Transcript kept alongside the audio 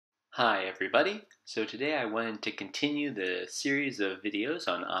Hi everybody. So today I wanted to continue the series of videos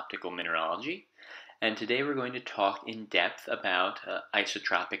on optical mineralogy, and today we're going to talk in depth about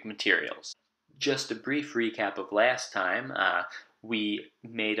isotropic materials. Just a brief recap of last time, we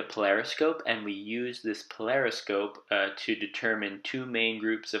made a polariscope and we used this polariscope to determine two main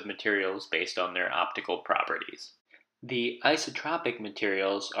groups of materials based on their optical properties. The isotropic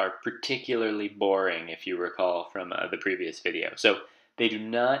materials are particularly boring, if you recall from the previous video. So they do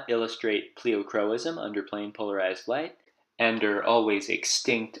not illustrate pleochroism under plane polarized light and are always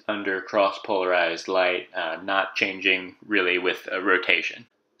extinct under cross-polarized light, not changing really with rotation.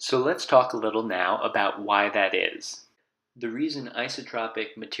 So let's talk a little now about why that is. The reason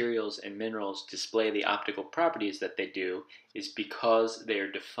isotropic materials and minerals display the optical properties that they do is because they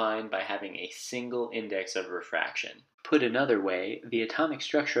are defined by having a single index of refraction. Put another way, the atomic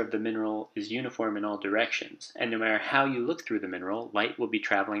structure of the mineral is uniform in all directions, and no matter how you look through the mineral, light will be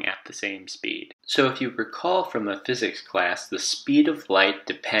traveling at the same speed. So if you recall from a physics class, the speed of light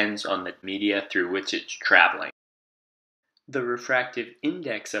depends on the media through which it's traveling. The refractive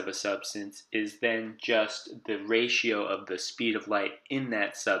index of a substance is then just the ratio of the speed of light in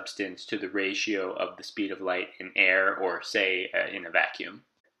that substance to the ratio of the speed of light in air or, say, in a vacuum.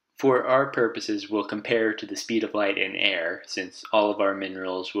 For our purposes, we'll compare to the speed of light in air, since all of our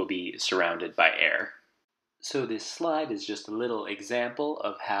minerals will be surrounded by air. So this slide is just a little example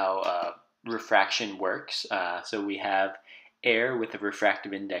of how refraction works. So we have air with a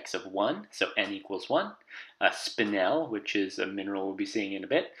refractive index of 1, so n equals 1. Spinel, which is a mineral we'll be seeing in a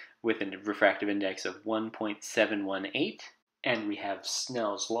bit, with a refractive index of 1.718. And we have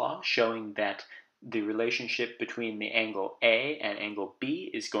Snell's law showing that the relationship between the angle A and angle B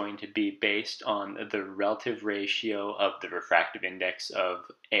is going to be based on the relative ratio of the refractive index of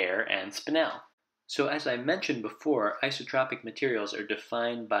air and spinel. So as I mentioned before, isotropic materials are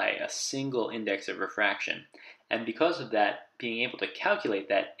defined by a single index of refraction. And because of that, being able to calculate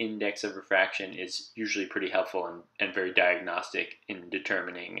that index of refraction is usually pretty helpful and very diagnostic in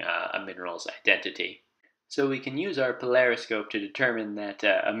determining a mineral's identity. So we can use our polariscope to determine that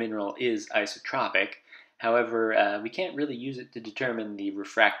a mineral is isotropic. However, we can't really use it to determine the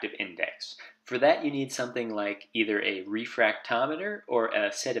refractive index. For that, you need something like either a refractometer or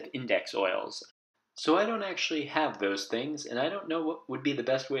a set of index oils. So I don't actually have those things, and I don't know what would be the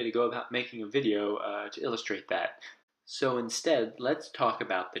best way to go about making a video to illustrate that. So instead, let's talk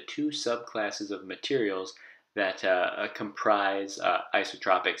about the two subclasses of materials that comprise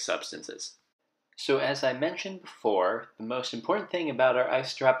isotropic substances. So as I mentioned before, the most important thing about our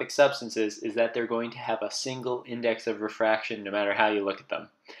isotropic substances is that they're going to have a single index of refraction no matter how you look at them.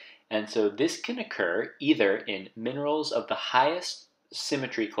 And so this can occur either in minerals of the highest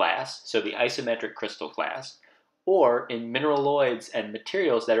symmetry class, so the isometric crystal class, or in mineraloids and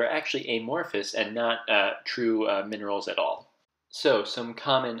materials that are actually amorphous and not true minerals at all. So some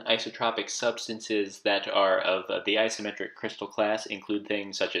common isotropic substances that are of the isometric crystal class include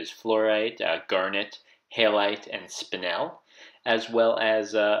things such as fluorite, garnet, halite, and spinel, as well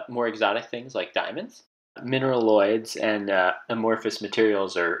as more exotic things like diamonds. Mineraloids and amorphous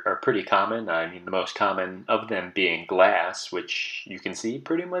materials are pretty common. I mean, the most common of them being glass, which you can see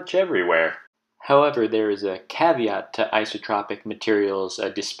pretty much everywhere. However, there is a caveat to isotropic materials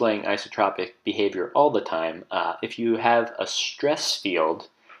displaying isotropic behavior all the time. If you have a stress field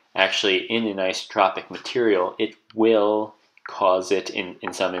actually in an isotropic material, it will cause it,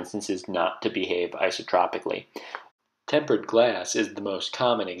 in some instances, not to behave isotropically. Tempered glass is the most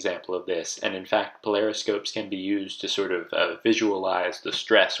common example of this, and in fact, polariscopes can be used to sort of visualize the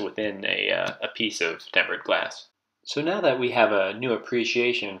stress within a piece of tempered glass. So now that we have a new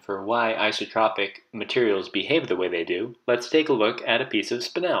appreciation for why isotropic materials behave the way they do, let's take a look at a piece of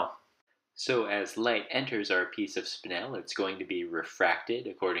spinel. So as light enters our piece of spinel, it's going to be refracted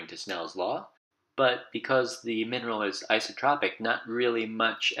according to Snell's law. But because the mineral is isotropic, not really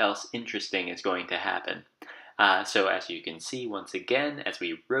much else interesting is going to happen. So as you can see, once again, as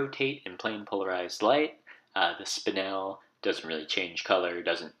we rotate in plane polarized light, the spinel doesn't really change color,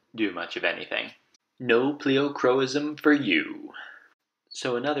 doesn't do much of anything. No pleochroism for you.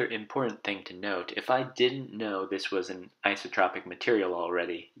 So another important thing to note, if I didn't know this was an isotropic material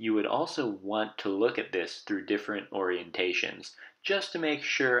already, you would also want to look at this through different orientations, just to make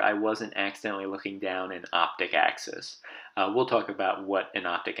sure I wasn't accidentally looking down an optic axis. We'll talk about what an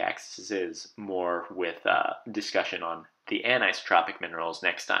optic axis is more with discussion on the anisotropic minerals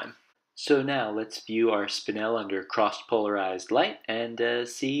next time. So now let's view our spinel under cross-polarized light and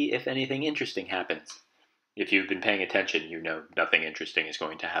see if anything interesting happens. If you've been paying attention, you know nothing interesting is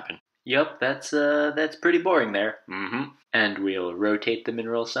going to happen. Yep, that's pretty boring there. And we'll rotate the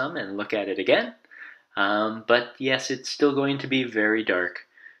mineral some and look at it again. But yes, it's still going to be very dark.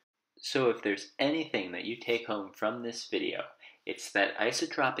 So if there's anything that you take home from this video, it's that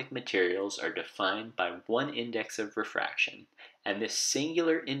isotropic materials are defined by one index of refraction, and this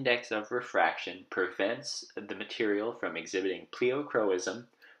singular index of refraction prevents the material from exhibiting pleochroism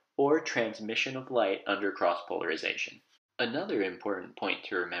or transmission of light under cross-polarization. Another important point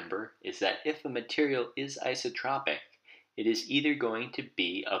to remember is that if a material is isotropic, it is either going to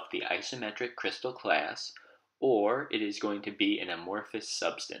be of the isometric crystal class or it is going to be an amorphous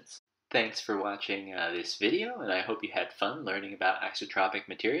substance. Thanks for watching this video, and I hope you had fun learning about isotropic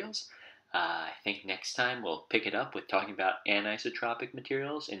materials. I think next time we'll pick it up with talking about anisotropic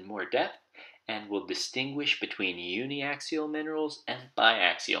materials in more depth, and we'll distinguish between uniaxial minerals and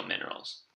biaxial minerals.